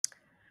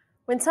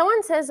When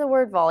someone says the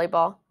word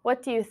volleyball,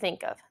 what do you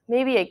think of?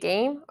 Maybe a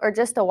game or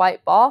just a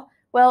white ball?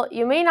 Well,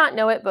 you may not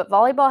know it, but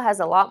volleyball has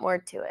a lot more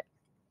to it.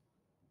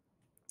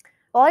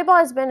 Volleyball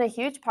has been a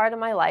huge part of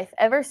my life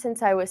ever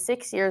since I was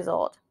 6 years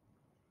old.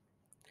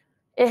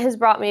 It has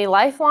brought me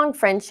lifelong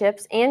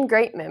friendships and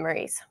great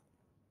memories.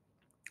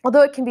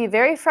 Although it can be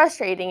very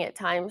frustrating at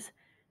times,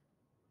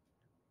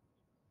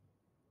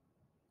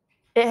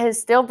 it has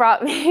still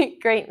brought me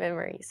great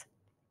memories.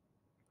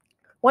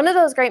 One of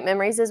those great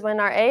memories is when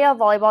our AL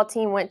volleyball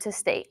team went to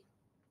state.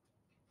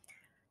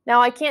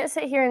 Now, I can't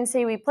sit here and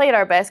say we played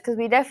our best because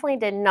we definitely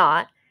did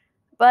not,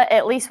 but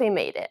at least we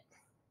made it.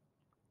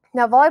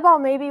 Now,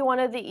 volleyball may be one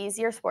of the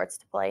easier sports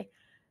to play,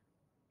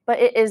 but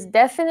it is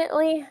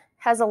definitely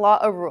has a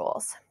lot of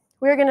rules.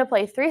 We're going to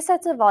play 3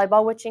 sets of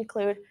volleyball, which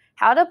include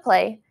how to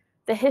play,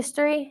 the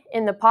history,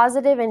 and the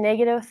positive and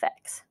negative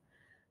effects.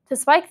 To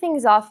spike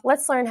things off,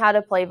 let's learn how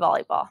to play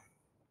volleyball.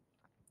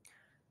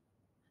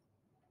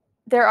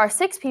 There are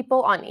 6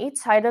 people on each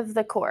side of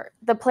the court.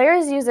 The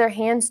players use their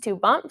hands to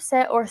bump,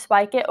 set, or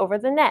spike it over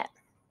the net.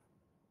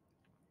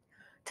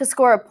 To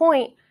score a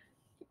point,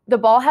 the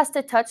ball has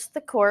to touch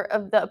the court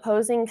of the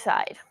opposing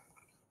side.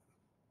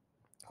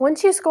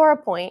 Once you score a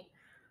point,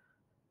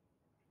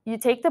 you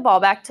take the ball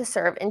back to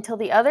serve until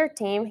the other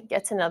team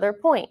gets another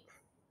point.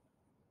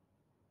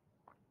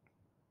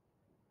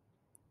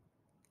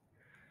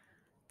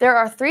 There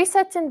are 3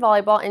 sets in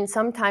volleyball and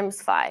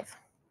sometimes 5.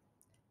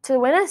 To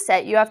win a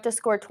set, you have to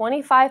score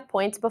 25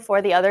 points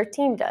before the other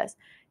team does,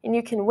 and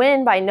you can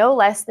win by no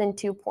less than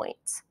 2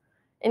 points.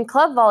 In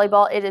club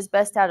volleyball, it is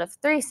best out of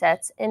 3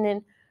 sets, and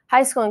in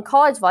high school and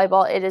college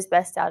volleyball, it is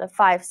best out of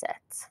 5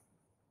 sets.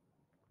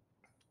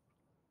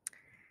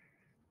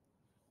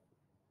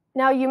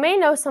 Now, you may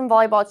know some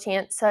volleyball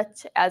chants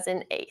such as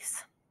an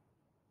ace.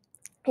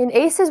 An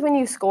ace is when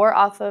you score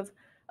off of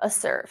a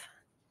serve.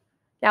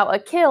 Now, a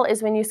kill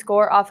is when you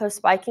score off of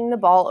spiking the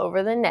ball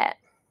over the net.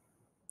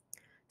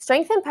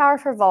 Strength and Power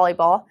for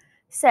Volleyball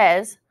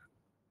says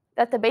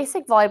that the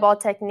basic volleyball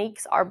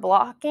techniques are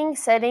blocking,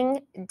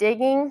 setting,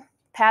 digging,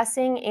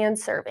 passing, and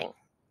serving.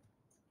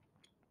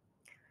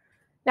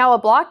 Now, a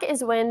block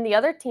is when the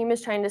other team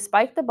is trying to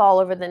spike the ball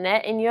over the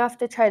net and you have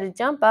to try to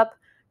jump up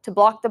to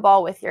block the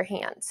ball with your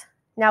hands.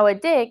 Now, a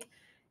dig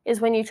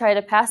is when you try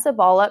to pass the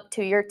ball up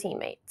to your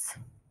teammates.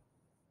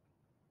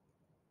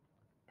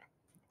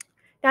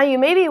 Now, you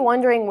may be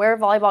wondering where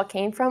volleyball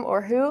came from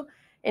or who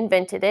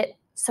invented it,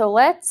 so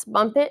let's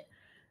bump it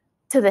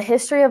to the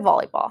history of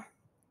volleyball.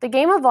 The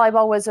game of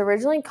volleyball was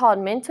originally called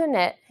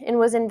mintonette and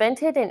was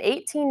invented in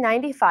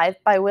 1895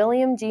 by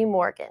William G.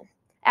 Morgan,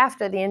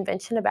 after the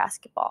invention of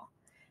basketball.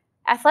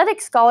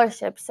 Athletic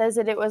Scholarship says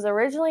that it was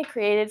originally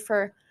created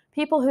for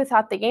people who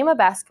thought the game of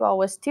basketball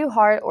was too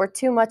hard or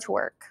too much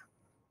work.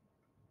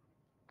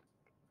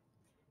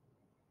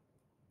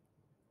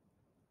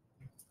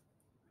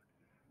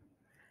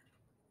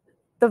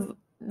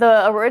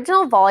 The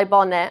original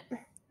volleyball net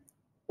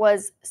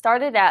was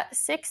started at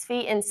 6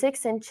 feet and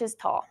 6 inches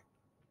tall,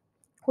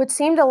 which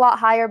seemed a lot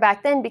higher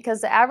back then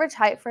because the average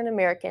height for an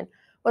American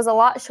was a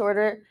lot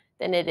shorter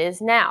than it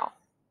is now.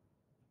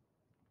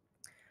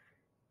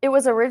 It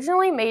was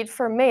originally made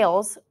for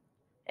males,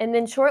 and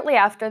then shortly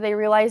after they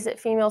realized that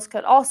females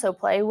could also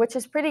play, which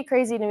is pretty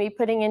crazy to me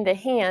putting into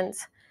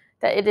hands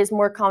that it is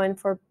more common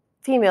for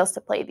females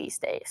to play these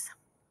days.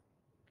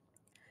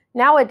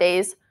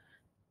 Nowadays,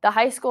 the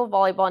high school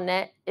volleyball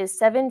net is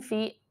 7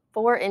 feet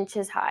 4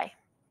 inches high.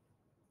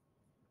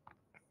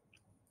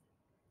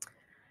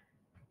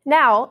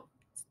 Now,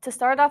 to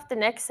start off the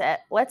next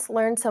set, let's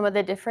learn some of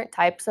the different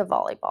types of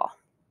volleyball.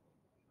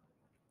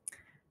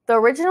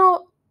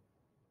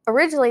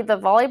 Originally,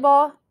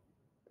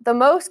 the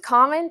most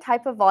common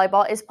type of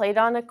volleyball is played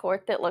on a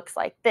court that looks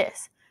like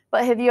this.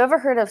 But have you ever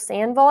heard of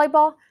sand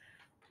volleyball?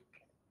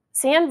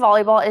 Sand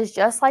volleyball is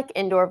just like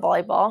indoor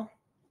volleyball,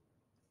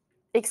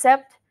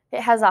 except it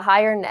has a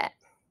higher net.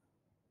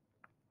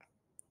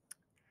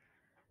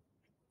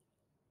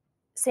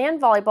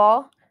 Sand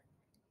volleyball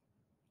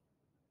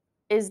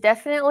is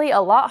definitely a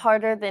lot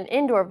harder than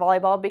indoor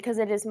volleyball because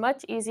it is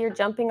much easier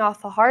jumping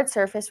off a hard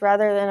surface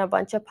rather than a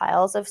bunch of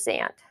piles of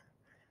sand.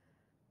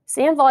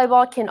 Sand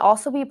volleyball can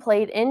also be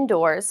played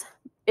indoors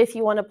if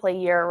you want to play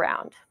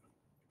year-round.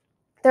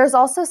 There's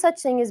also such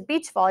thing as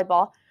beach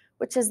volleyball,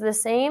 which is the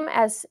same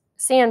as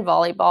sand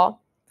volleyball,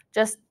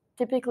 just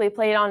typically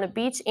played on a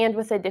beach and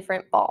with a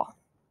different ball.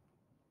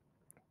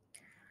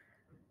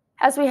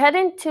 As we head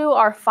into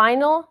our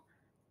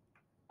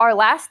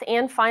last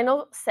and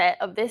final set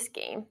of this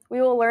game,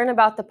 we will learn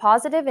about the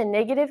positive and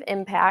negative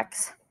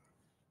impacts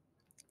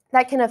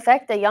that can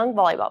affect a young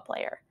volleyball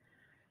player.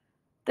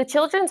 The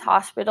Children's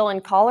Hospital in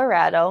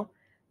Colorado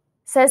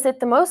says that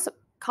the most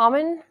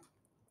common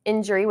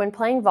injury when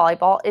playing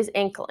volleyball is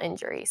ankle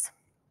injuries.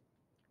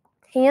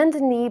 Hand,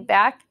 knee,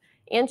 back,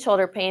 and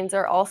shoulder pains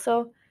are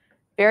also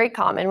very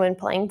common when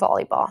playing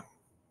volleyball.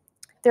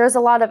 There is a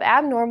lot of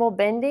abnormal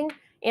bending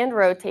and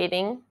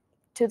rotating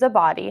to the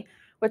body,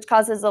 which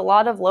causes a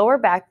lot of lower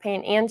back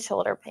pain and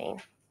shoulder pain.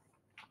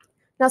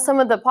 Now, some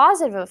of the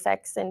positive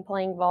effects in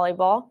playing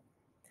volleyball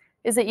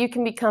is that you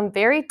can become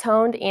very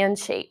toned and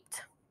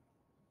shaped.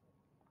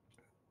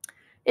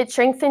 It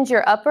strengthens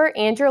your upper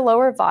and your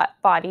lower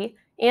body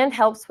and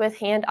helps with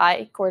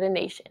hand-eye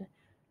coordination.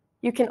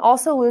 You can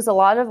also lose a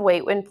lot of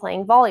weight when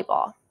playing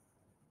volleyball.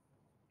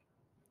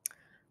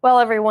 Well,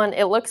 everyone,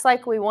 it looks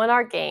like we won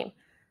our game.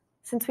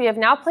 Since we have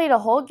now played a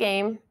whole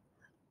game,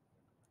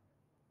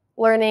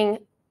 learning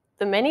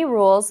the many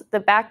rules, the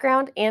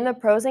background, and the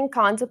pros and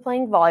cons of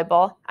playing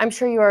volleyball, I'm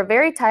sure you are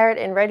very tired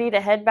and ready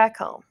to head back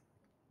home.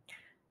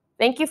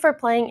 Thank you for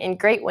playing and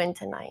great win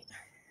tonight.